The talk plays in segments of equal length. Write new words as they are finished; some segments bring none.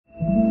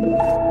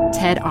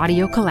TED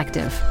Audio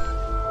Collective.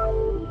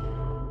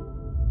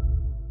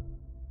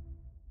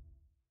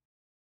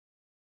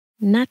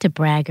 Not to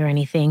brag or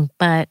anything,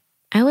 but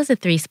I was a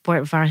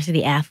 3-sport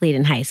varsity athlete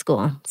in high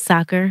school: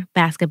 soccer,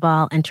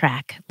 basketball, and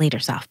track, later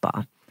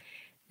softball.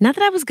 Not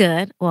that I was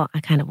good. Well, I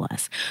kind of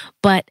was.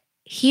 But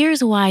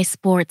here's why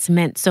sports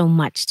meant so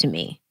much to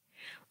me.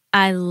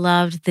 I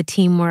loved the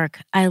teamwork.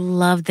 I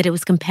loved that it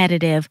was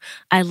competitive.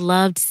 I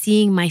loved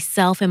seeing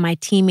myself and my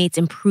teammates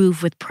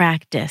improve with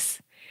practice.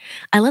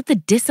 I loved the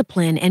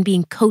discipline and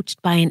being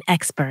coached by an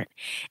expert.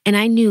 And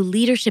I knew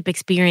leadership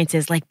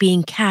experiences like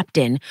being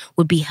captain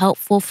would be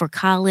helpful for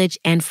college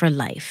and for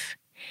life.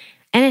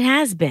 And it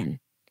has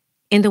been.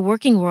 In the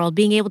working world,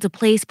 being able to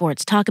play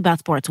sports, talk about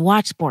sports,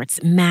 watch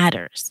sports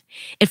matters.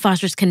 It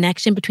fosters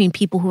connection between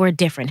people who are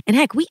different. And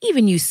heck, we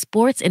even use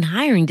sports in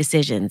hiring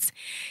decisions.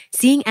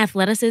 Seeing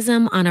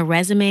athleticism on a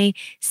resume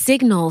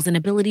signals an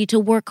ability to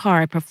work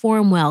hard,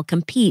 perform well,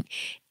 compete,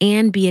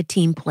 and be a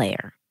team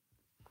player.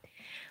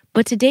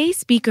 But today's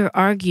speaker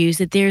argues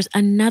that there's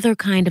another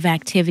kind of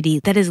activity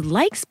that is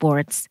like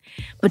sports,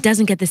 but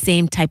doesn't get the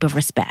same type of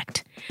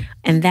respect.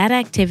 And that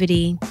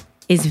activity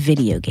is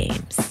video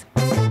games.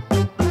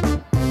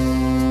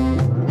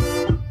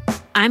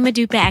 I'm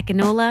Modupe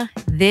Akinola.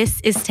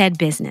 This is TED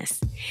Business.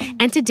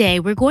 And today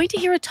we're going to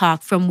hear a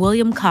talk from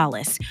William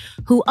Collis,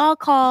 who I'll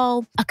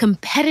call a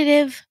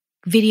competitive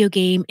video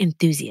game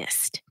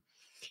enthusiast.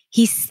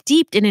 He's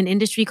steeped in an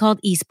industry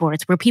called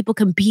esports, where people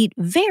compete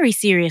very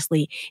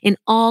seriously in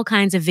all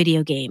kinds of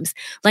video games,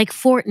 like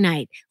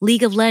Fortnite,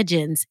 League of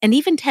Legends, and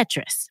even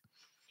Tetris.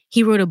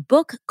 He wrote a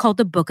book called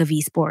The Book of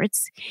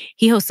Esports.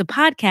 He hosts a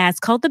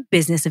podcast called The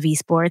Business of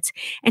Esports,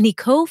 and he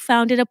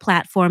co-founded a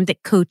platform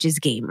that coaches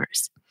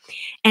gamers.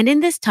 And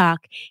in this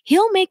talk,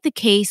 he'll make the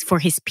case for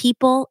his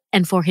people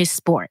and for his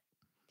sport,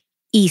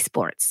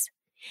 esports.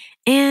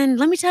 And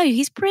let me tell you,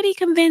 he's pretty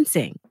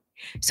convincing.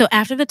 So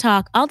after the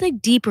talk, I'll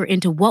dig deeper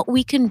into what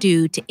we can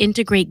do to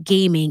integrate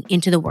gaming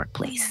into the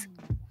workplace.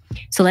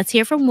 So let's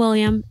hear from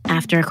William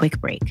after a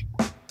quick break.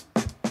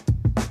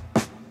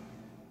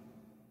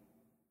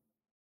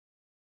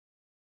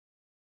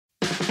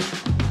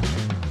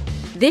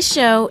 This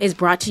show is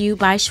brought to you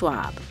by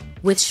Schwab.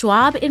 With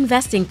Schwab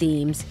investing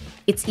themes,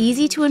 it's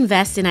easy to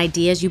invest in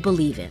ideas you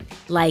believe in,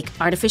 like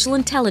artificial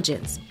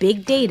intelligence,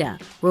 big data,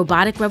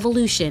 robotic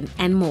revolution,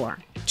 and more.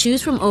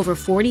 Choose from over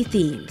 40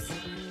 themes.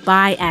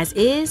 Buy as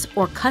is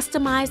or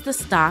customize the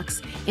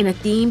stocks in a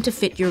theme to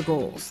fit your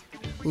goals.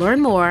 Learn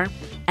more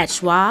at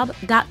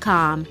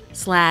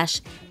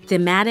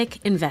schwab.com/thematic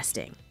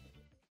investing.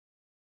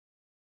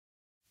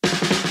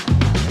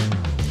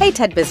 Hey,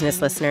 TED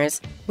Business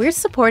listeners. We're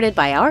supported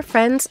by our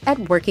friends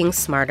at Working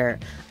Smarter,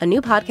 a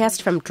new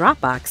podcast from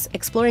Dropbox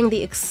exploring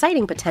the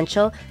exciting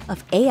potential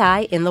of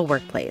AI in the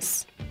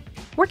workplace.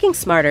 Working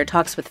Smarter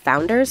talks with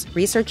founders,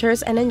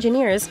 researchers, and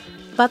engineers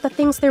about the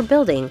things they're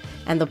building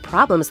and the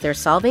problems they're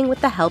solving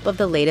with the help of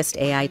the latest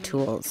AI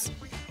tools.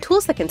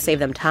 Tools that can save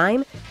them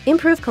time,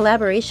 improve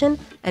collaboration,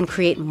 and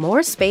create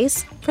more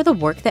space for the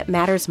work that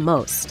matters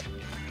most.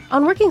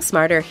 On Working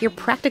Smarter, hear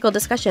practical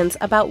discussions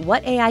about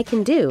what AI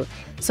can do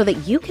so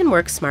that you can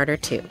work smarter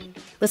too.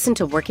 Listen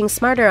to Working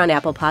Smarter on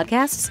Apple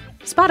Podcasts,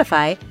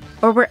 Spotify,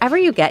 or wherever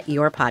you get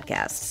your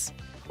podcasts.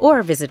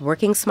 Or visit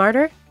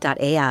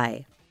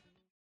workingsmarter.ai.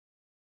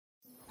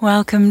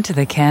 Welcome to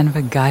the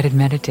Canva guided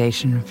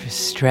meditation for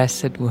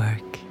stress at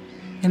work.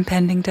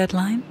 Impending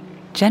deadline?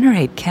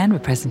 Generate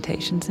Canva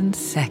presentations in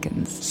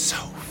seconds. So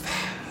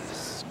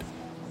fast.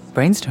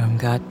 Brainstorm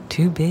got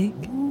too big?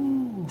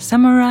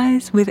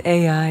 Summarize with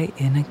AI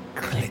in a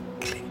click.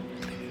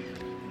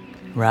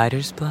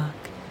 Writer's block?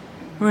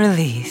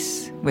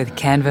 Release with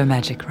Canva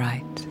Magic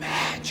Write.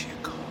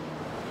 Magical.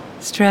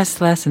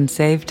 Stress less and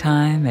save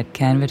time at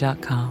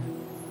canva.com.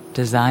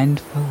 Designed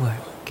for work.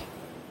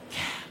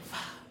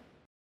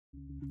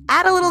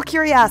 Add a little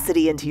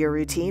curiosity into your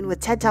routine with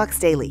TED Talks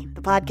Daily,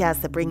 the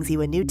podcast that brings you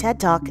a new TED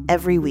Talk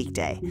every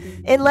weekday.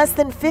 In less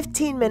than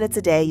 15 minutes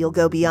a day, you'll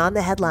go beyond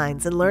the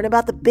headlines and learn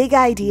about the big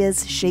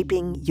ideas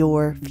shaping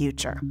your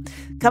future.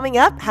 Coming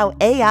up, how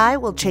AI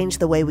will change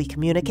the way we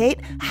communicate,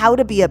 how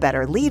to be a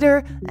better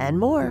leader, and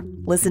more.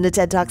 Listen to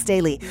TED Talks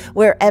Daily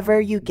wherever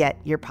you get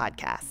your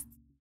podcasts.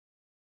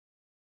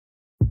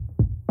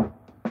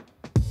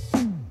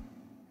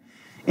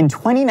 In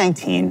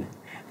 2019,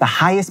 the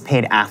highest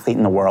paid athlete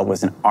in the world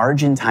was an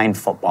Argentine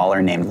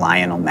footballer named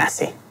Lionel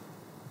Messi.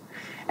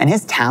 And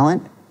his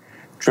talent,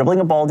 dribbling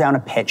a ball down a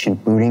pitch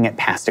and booting it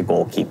past a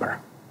goalkeeper.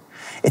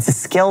 It's a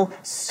skill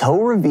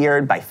so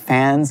revered by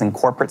fans and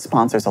corporate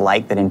sponsors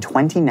alike that in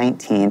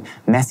 2019,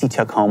 Messi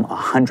took home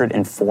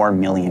 $104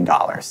 million.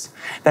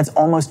 That's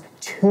almost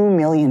 $2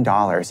 million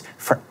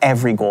for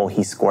every goal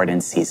he scored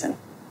in season.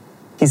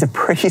 He's a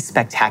pretty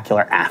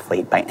spectacular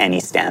athlete by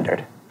any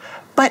standard.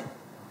 But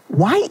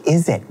why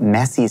is it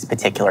Messi's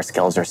particular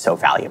skills are so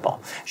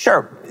valuable?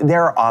 Sure,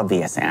 there are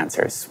obvious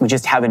answers. We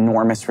just have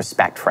enormous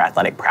respect for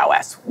athletic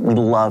prowess. We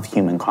love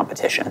human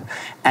competition.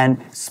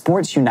 And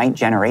sports unite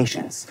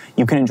generations.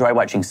 You can enjoy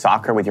watching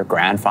soccer with your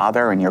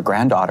grandfather and your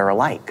granddaughter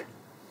alike.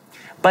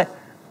 But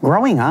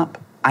growing up,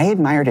 I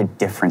admired a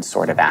different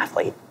sort of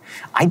athlete.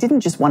 I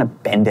didn't just want to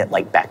bend it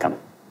like Beckham.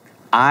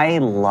 I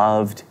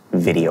loved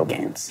video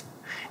games,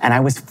 and I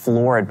was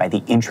floored by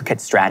the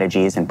intricate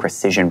strategies and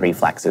precision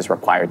reflexes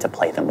required to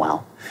play them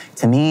well.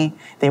 To me,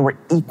 they were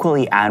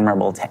equally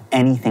admirable to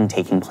anything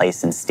taking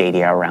place in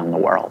stadia around the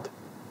world.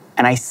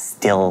 And I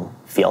still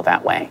feel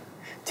that way.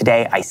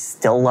 Today, I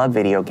still love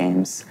video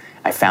games.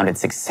 I founded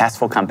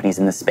successful companies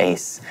in the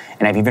space,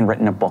 and I've even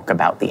written a book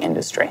about the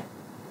industry.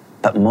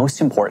 But most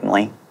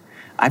importantly,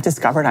 I've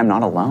discovered I'm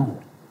not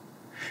alone.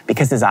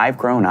 Because as I've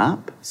grown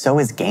up, so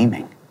is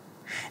gaming.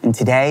 And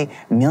today,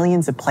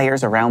 millions of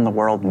players around the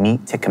world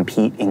meet to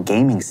compete in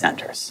gaming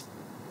centers.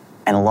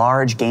 And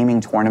large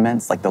gaming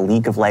tournaments like the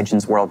League of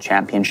Legends World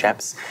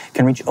Championships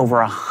can reach over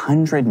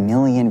 100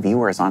 million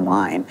viewers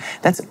online.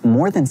 That's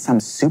more than some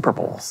Super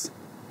Bowls.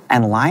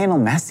 And Lionel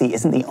Messi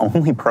isn't the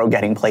only pro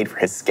getting played for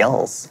his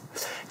skills.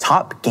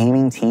 Top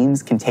gaming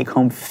teams can take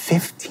home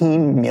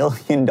 $15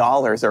 million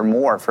or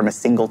more from a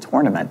single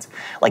tournament,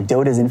 like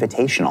Dota's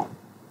Invitational.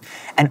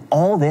 And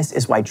all this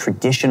is why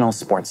traditional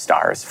sports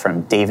stars,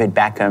 from David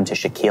Beckham to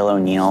Shaquille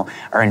O'Neal,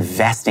 are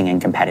investing in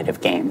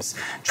competitive games,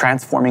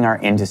 transforming our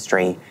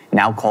industry,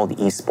 now called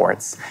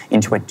esports,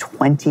 into a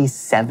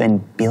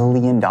 $27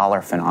 billion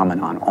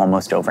phenomenon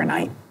almost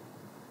overnight.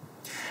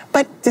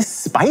 But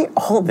despite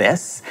all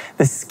this,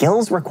 the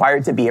skills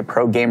required to be a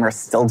pro gamer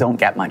still don't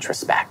get much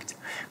respect.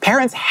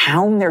 Parents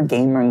hound their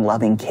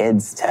gaming-loving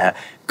kids to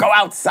go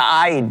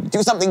outside,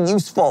 do something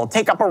useful,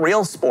 take up a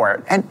real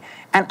sport. And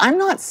I'm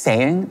not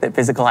saying that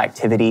physical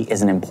activity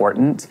isn't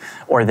important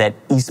or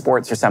that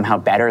esports are somehow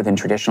better than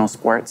traditional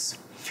sports.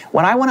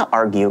 What I want to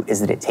argue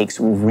is that it takes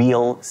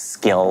real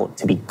skill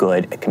to be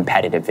good at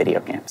competitive video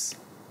games.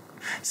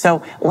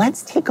 So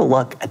let's take a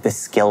look at the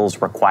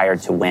skills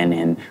required to win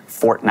in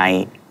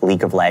Fortnite,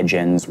 League of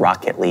Legends,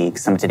 Rocket League,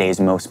 some of today's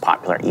most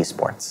popular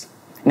esports.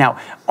 Now,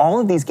 all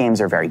of these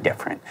games are very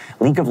different.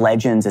 League of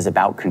Legends is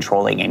about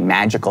controlling a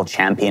magical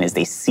champion as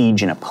they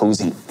siege an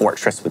opposing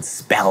fortress with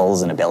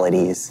spells and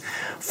abilities.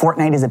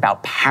 Fortnite is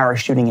about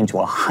parachuting into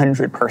a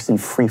 100-person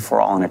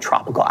free-for-all in a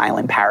tropical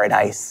island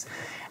paradise.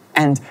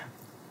 And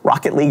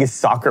Rocket League is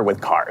soccer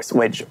with cars,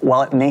 which,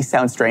 while it may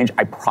sound strange,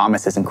 I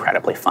promise is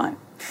incredibly fun.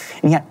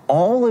 And yet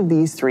all of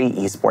these three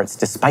esports,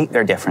 despite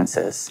their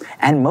differences,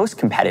 and most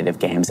competitive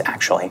games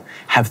actually,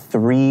 have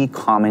three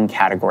common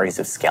categories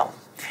of skill.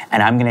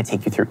 And I'm going to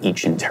take you through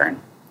each in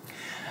turn.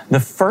 The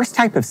first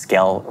type of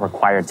skill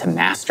required to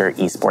master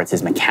esports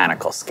is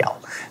mechanical skill,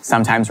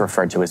 sometimes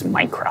referred to as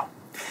micro.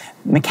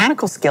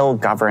 Mechanical skill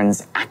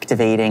governs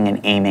activating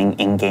and aiming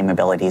in-game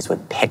abilities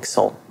with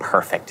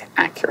pixel-perfect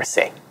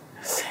accuracy.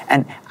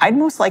 And I'd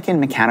most liken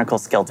mechanical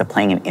skill to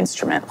playing an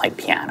instrument like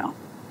piano.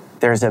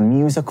 There's a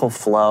musical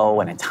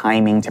flow and a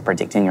timing to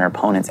predicting your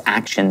opponent's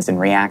actions and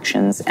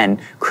reactions, and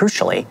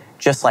crucially,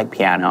 just like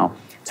piano,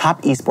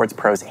 top esports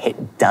pros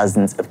hit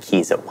dozens of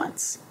keys at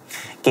once.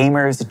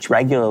 Gamers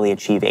regularly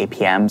achieve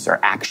APMs, or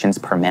actions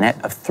per minute,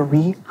 of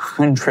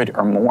 300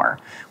 or more,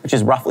 which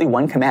is roughly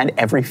one command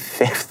every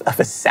fifth of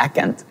a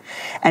second.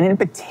 And in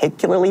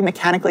particularly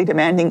mechanically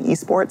demanding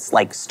esports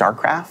like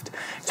StarCraft,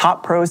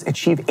 top pros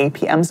achieve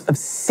APMs of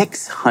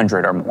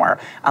 600 or more,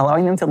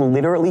 allowing them to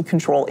literally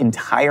control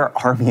entire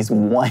armies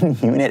one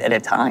unit at a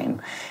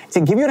time. To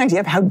give you an idea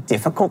of how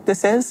difficult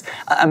this is,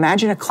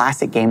 imagine a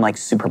classic game like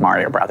Super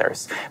Mario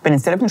Bros. But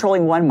instead of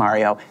controlling one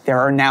Mario, there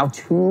are now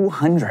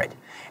 200.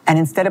 And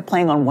instead of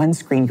playing on one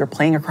screen, you're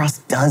playing across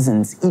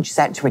dozens, each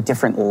set to a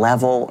different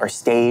level or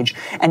stage.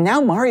 And now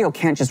Mario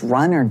can't just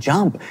run or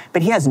jump,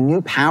 but he has new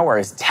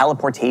powers,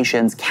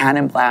 teleportations,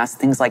 cannon blasts,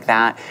 things like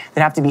that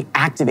have to be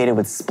activated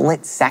with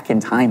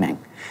split-second timing.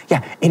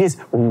 Yeah, it is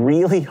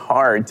really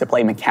hard to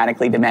play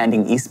mechanically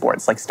demanding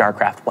esports like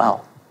StarCraft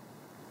well.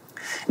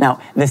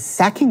 Now, the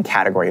second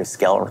category of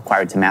skill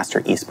required to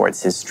master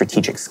esports is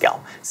strategic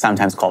skill,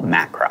 sometimes called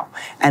macro.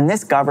 And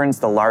this governs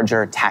the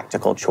larger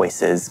tactical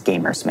choices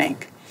gamers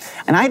make.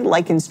 And I'd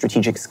liken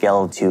strategic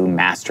skill to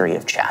mastery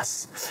of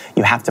chess.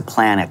 You have to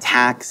plan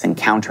attacks and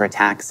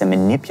counterattacks and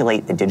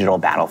manipulate the digital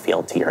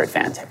battlefield to your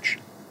advantage.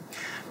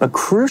 But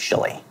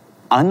crucially,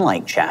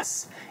 unlike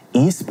chess,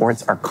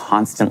 esports are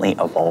constantly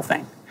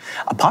evolving.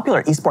 A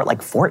popular esport like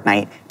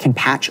Fortnite can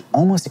patch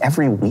almost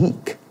every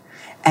week.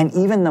 And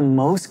even the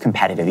most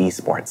competitive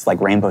esports,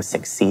 like Rainbow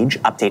Six Siege,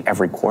 update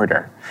every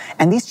quarter.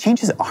 And these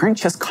changes aren't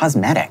just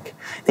cosmetic.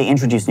 They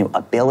introduce new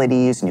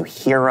abilities, new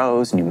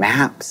heroes, new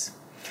maps.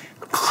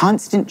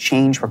 Constant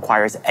change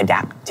requires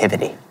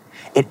adaptivity.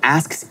 It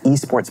asks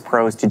esports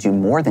pros to do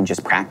more than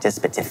just practice,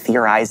 but to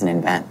theorize and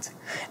invent.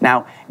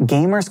 Now,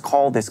 gamers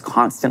call this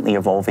constantly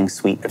evolving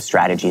suite of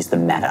strategies the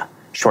meta,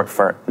 short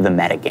for the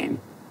metagame.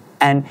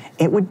 And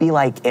it would be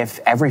like if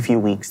every few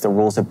weeks the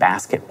rules of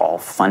basketball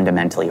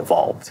fundamentally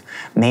evolved.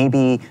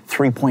 Maybe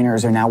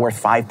three-pointers are now worth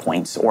 5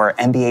 points, or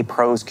NBA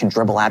pros can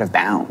dribble out of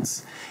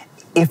bounds.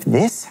 If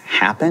this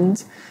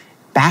happened,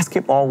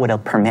 basketball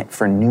would permit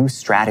for new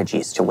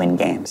strategies to win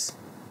games.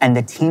 And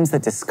the teams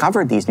that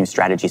discovered these new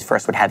strategies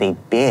first would have a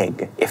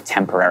big, if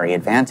temporary,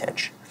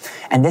 advantage.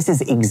 And this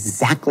is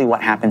exactly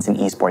what happens in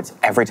esports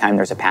every time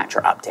there's a patch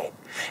or update.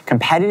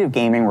 Competitive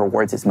gaming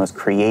rewards its most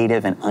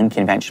creative and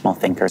unconventional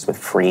thinkers with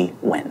free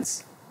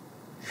wins.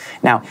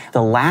 Now,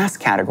 the last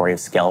category of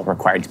skill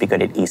required to be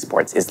good at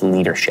esports is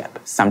leadership,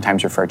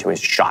 sometimes referred to as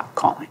shot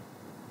calling.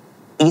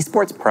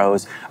 Esports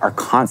pros are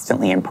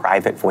constantly in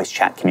private voice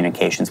chat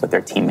communications with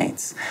their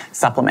teammates,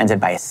 supplemented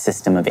by a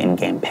system of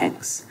in-game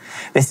pings.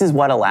 This is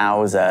what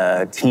allows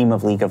a team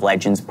of League of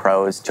Legends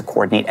pros to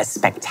coordinate a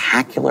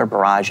spectacular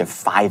barrage of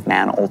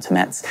 5-man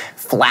ultimates,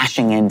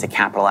 flashing in to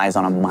capitalize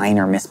on a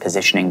minor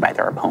mispositioning by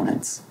their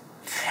opponents.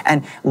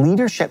 And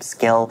leadership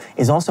skill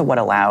is also what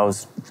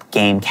allows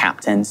game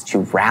captains to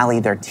rally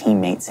their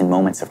teammates in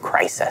moments of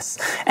crisis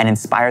and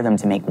inspire them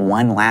to make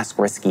one last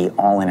risky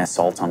all-in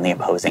assault on the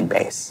opposing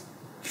base.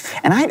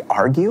 And I'd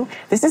argue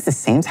this is the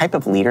same type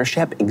of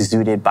leadership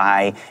exuded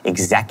by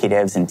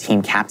executives and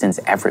team captains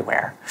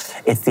everywhere.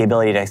 It's the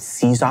ability to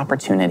seize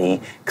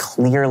opportunity,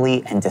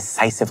 clearly and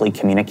decisively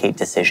communicate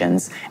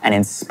decisions, and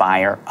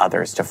inspire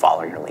others to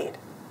follow your lead.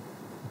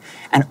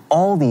 And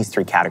all these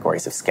three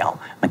categories of skill,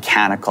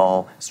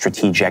 mechanical,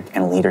 strategic,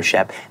 and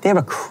leadership, they have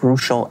a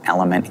crucial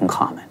element in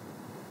common.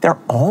 They're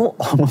all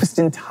almost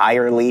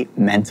entirely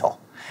mental.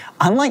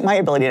 Unlike my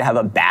ability to have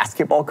a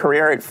basketball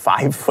career at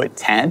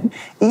 5'10",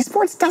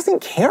 esports doesn't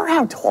care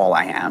how tall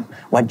I am,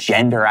 what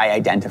gender I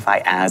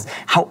identify as,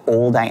 how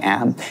old I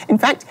am. In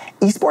fact,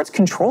 esports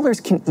controllers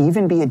can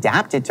even be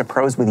adapted to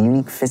pros with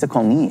unique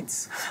physical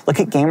needs. Look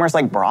at gamers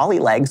like Brawly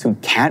Legs, who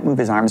can't move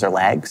his arms or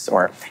legs,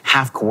 or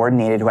Half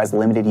Coordinated, who has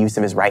limited use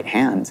of his right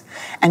hand.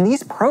 And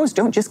these pros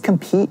don't just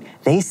compete,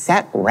 they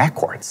set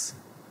records.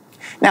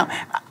 Now,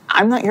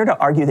 I'm not here to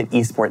argue that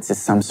esports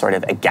is some sort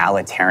of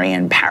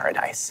egalitarian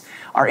paradise.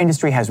 Our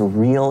industry has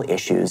real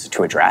issues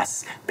to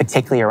address,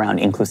 particularly around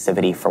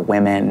inclusivity for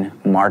women,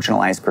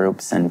 marginalized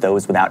groups, and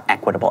those without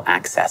equitable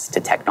access to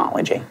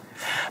technology.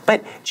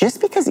 But just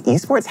because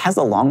esports has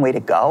a long way to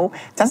go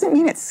doesn't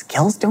mean its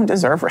skills don't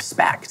deserve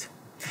respect.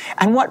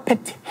 And what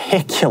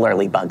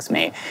particularly bugs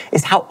me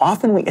is how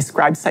often we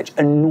ascribe such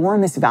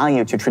enormous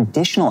value to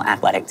traditional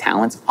athletic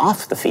talents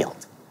off the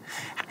field.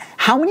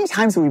 How many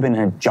times have we been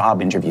in a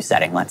job interview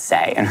setting, let's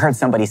say, and heard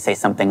somebody say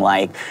something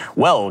like,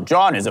 well,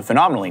 John is a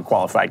phenomenally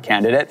qualified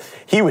candidate.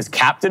 He was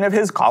captain of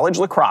his college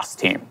lacrosse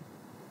team.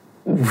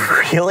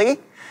 Really?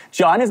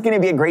 John is going to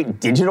be a great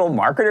digital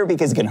marketer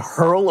because he can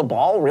hurl a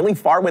ball really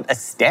far with a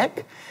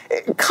stick?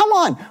 Come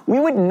on,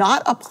 we would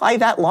not apply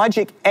that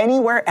logic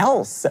anywhere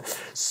else.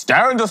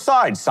 Stand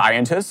aside,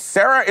 scientists.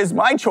 Sarah is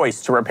my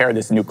choice to repair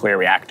this nuclear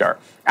reactor.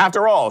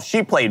 After all,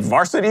 she played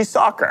varsity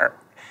soccer.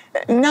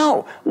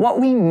 No,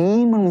 what we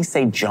mean when we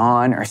say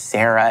John or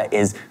Sarah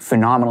is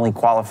phenomenally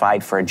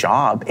qualified for a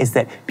job is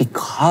that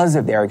because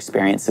of their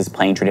experiences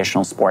playing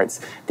traditional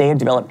sports, they have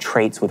developed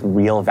traits with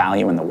real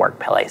value in the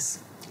workplace.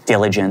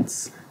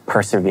 Diligence,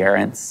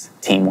 perseverance,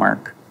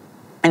 teamwork.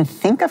 And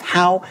think of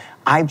how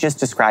I've just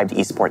described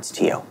esports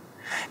to you.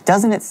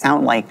 Doesn't it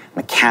sound like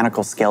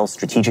mechanical skill,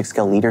 strategic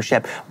skill,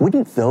 leadership?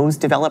 Wouldn't those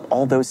develop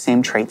all those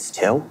same traits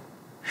too?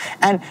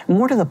 And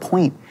more to the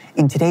point,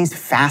 in today's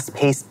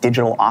fast-paced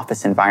digital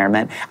office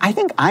environment, I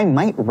think I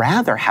might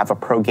rather have a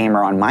pro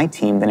gamer on my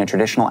team than a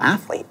traditional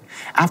athlete.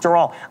 After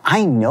all,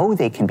 I know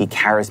they can be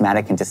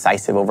charismatic and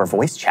decisive over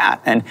voice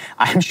chat, and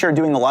I'm sure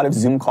doing a lot of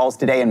Zoom calls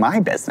today in my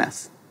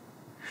business.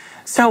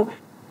 So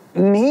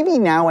maybe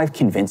now I've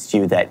convinced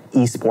you that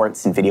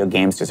esports and video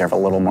games deserve a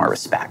little more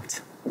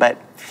respect. But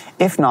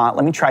if not,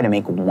 let me try to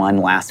make one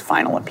last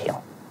final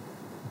appeal.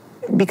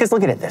 Because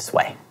look at it this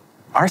way.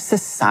 Our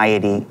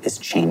society is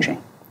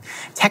changing.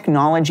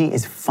 Technology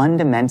is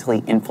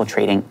fundamentally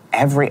infiltrating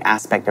every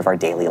aspect of our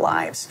daily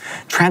lives,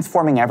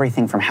 transforming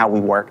everything from how we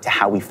work to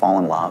how we fall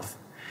in love.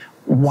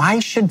 Why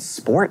should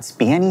sports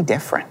be any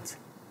different?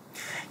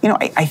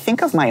 I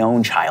think of my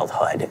own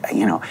childhood.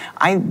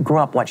 I grew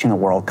up watching the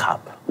World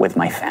Cup with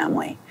my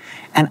family,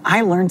 and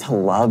I learned to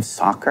love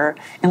soccer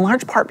in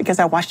large part because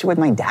I watched it with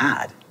my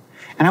dad,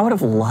 and I would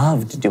have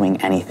loved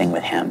doing anything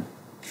with him.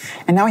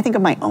 And now I think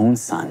of my own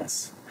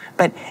sons.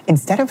 But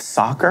instead of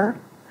soccer,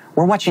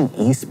 we're watching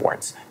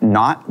esports,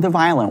 not the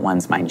violent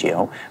ones, mind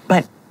you,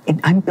 but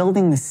I'm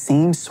building the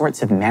same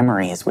sorts of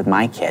memories with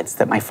my kids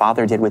that my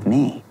father did with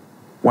me.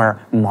 We're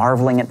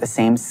marveling at the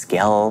same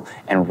skill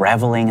and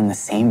reveling in the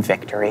same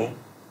victory.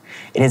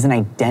 It is an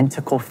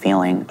identical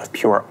feeling of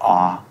pure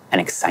awe and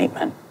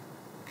excitement.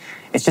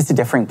 It's just a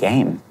different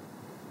game.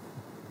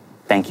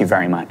 Thank you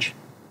very much.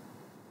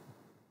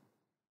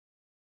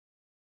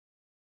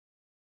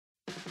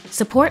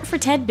 Support for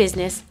TED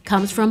Business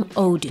comes from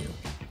Odoo.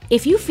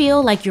 If you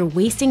feel like you're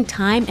wasting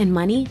time and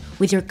money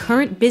with your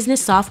current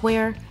business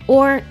software,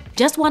 or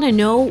just want to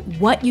know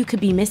what you could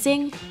be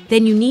missing,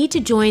 then you need to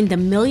join the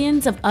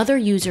millions of other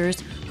users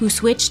who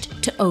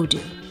switched to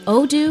Odoo.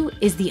 Odoo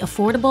is the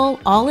affordable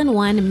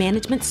all-in-one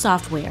management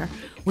software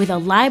with a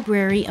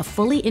library of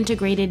fully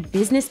integrated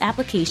business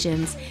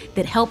applications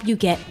that help you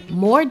get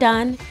more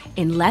done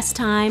in less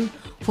time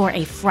for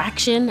a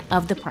fraction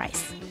of the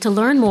price. To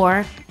learn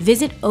more,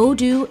 visit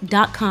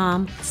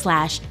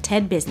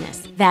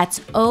odoo.com/TEDbusiness. That's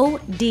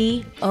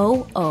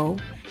ODOO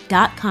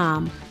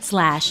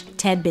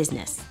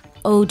schwab.com/TEDbusiness.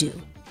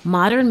 Odoo,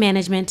 modern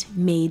management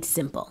made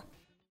simple.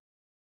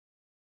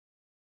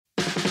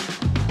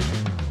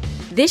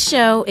 This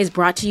show is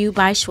brought to you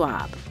by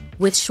Schwab.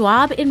 With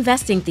Schwab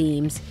investing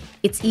themes,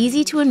 it's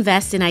easy to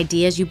invest in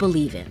ideas you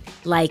believe in,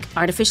 like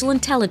artificial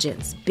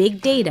intelligence, big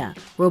data,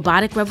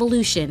 robotic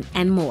revolution,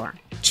 and more.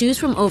 Choose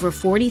from over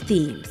 40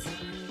 themes.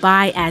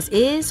 Buy as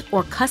is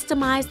or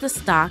customize the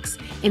stocks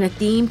in a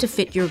theme to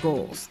fit your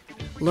goals.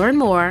 Learn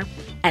more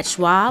at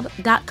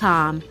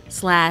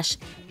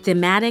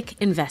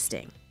schwab.com/thematic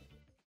investing.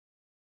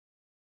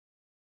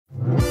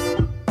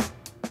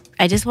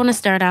 I just want to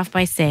start off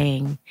by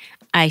saying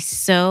I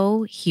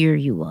so hear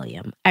you,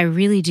 William. I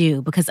really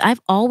do, because I've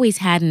always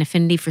had an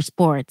affinity for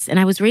sports, and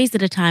I was raised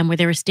at a time where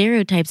there were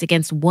stereotypes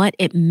against what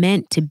it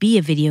meant to be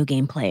a video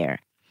game player.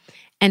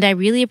 And I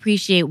really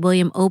appreciate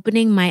William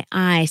opening my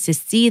eyes to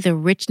see the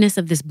richness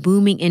of this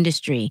booming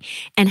industry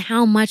and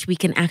how much we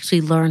can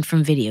actually learn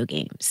from video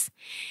games.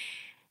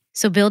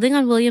 So building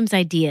on William's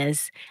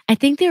ideas, I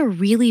think there are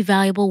really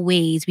valuable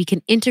ways we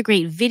can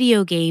integrate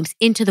video games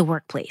into the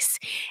workplace.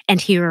 And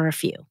here are a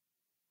few.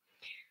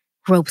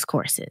 Ropes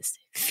courses,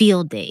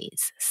 field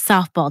days,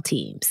 softball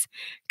teams.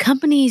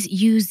 Companies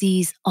use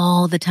these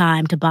all the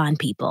time to bond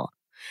people.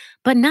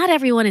 But not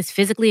everyone is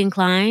physically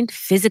inclined,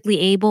 physically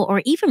able,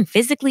 or even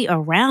physically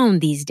around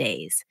these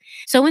days.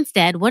 So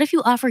instead, what if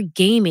you offer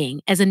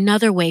gaming as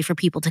another way for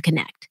people to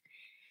connect?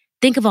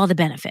 Think of all the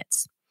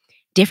benefits.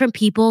 Different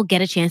people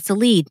get a chance to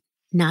lead,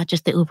 not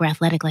just the uber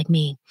athletic like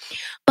me.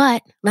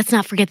 But let's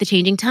not forget the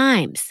changing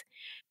times.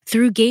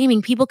 Through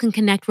gaming, people can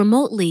connect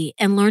remotely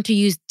and learn to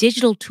use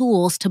digital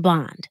tools to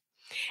bond.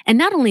 And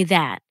not only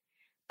that,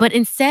 but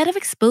instead of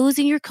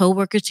exposing your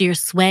coworkers to your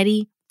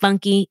sweaty,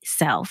 funky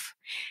self,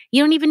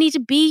 you don't even need to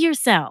be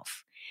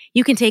yourself.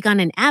 You can take on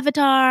an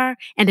avatar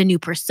and a new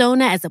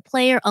persona as a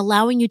player,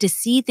 allowing you to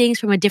see things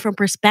from a different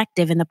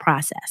perspective in the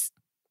process.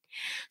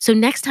 So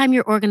next time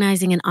you're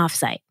organizing an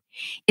offsite,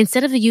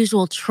 instead of the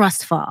usual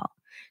trust fall,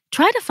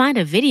 try to find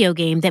a video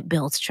game that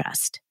builds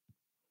trust.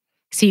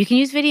 So you can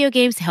use video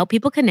games to help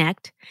people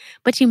connect,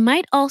 but you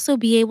might also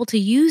be able to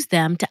use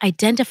them to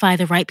identify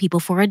the right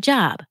people for a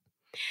job.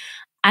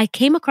 I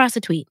came across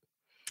a tweet,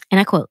 and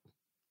I quote,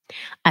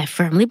 "I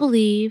firmly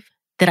believe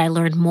that I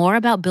learned more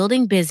about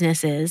building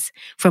businesses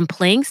from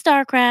playing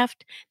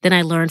StarCraft than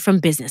I learned from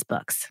business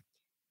books."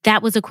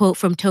 That was a quote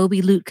from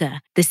Toby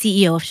Lutka, the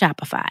CEO of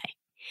Shopify.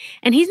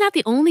 And he's not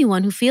the only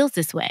one who feels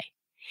this way.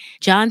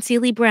 John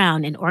Seeley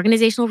Brown, an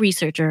organizational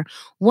researcher,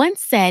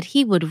 once said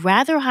he would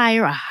rather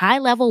hire a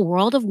high-level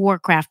World of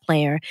Warcraft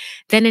player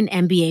than an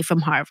MBA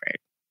from Harvard.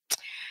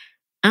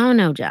 I don't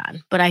know,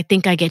 John, but I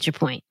think I get your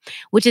point,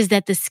 which is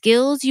that the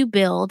skills you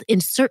build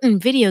in certain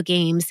video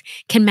games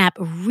can map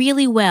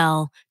really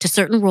well to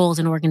certain roles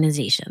in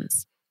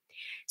organizations.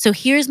 So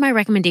here's my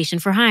recommendation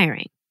for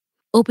hiring.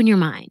 Open your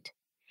mind,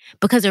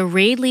 because a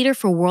raid leader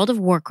for World of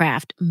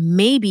Warcraft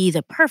may be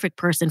the perfect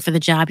person for the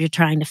job you're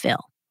trying to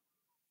fill.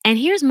 And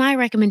here's my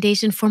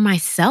recommendation for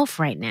myself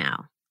right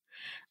now.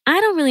 I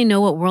don't really know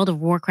what World of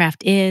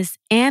Warcraft is,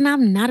 and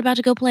I'm not about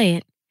to go play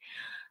it.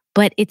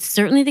 But it's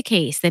certainly the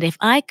case that if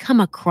I come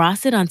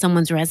across it on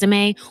someone's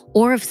resume,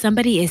 or if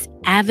somebody is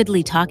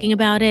avidly talking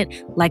about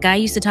it, like I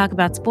used to talk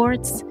about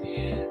sports,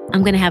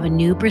 I'm going to have a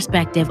new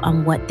perspective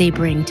on what they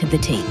bring to the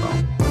table.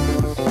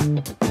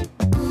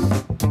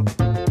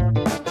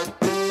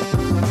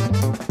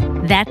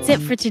 That's it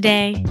for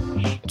today.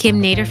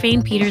 Kim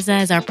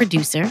Naderfane-Petersa is our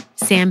producer.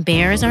 Sam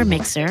Baer is our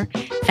mixer.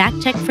 Fact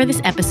check for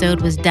this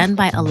episode was done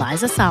by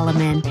Eliza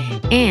Solomon.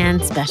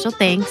 And special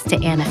thanks to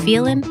Anna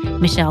Phelan,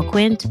 Michelle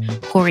Quint,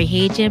 Corey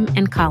Hagem,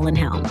 and Colin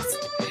Helms.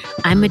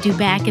 I'm Modupe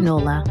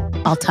Akinola.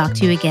 I'll talk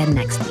to you again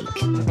next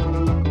week.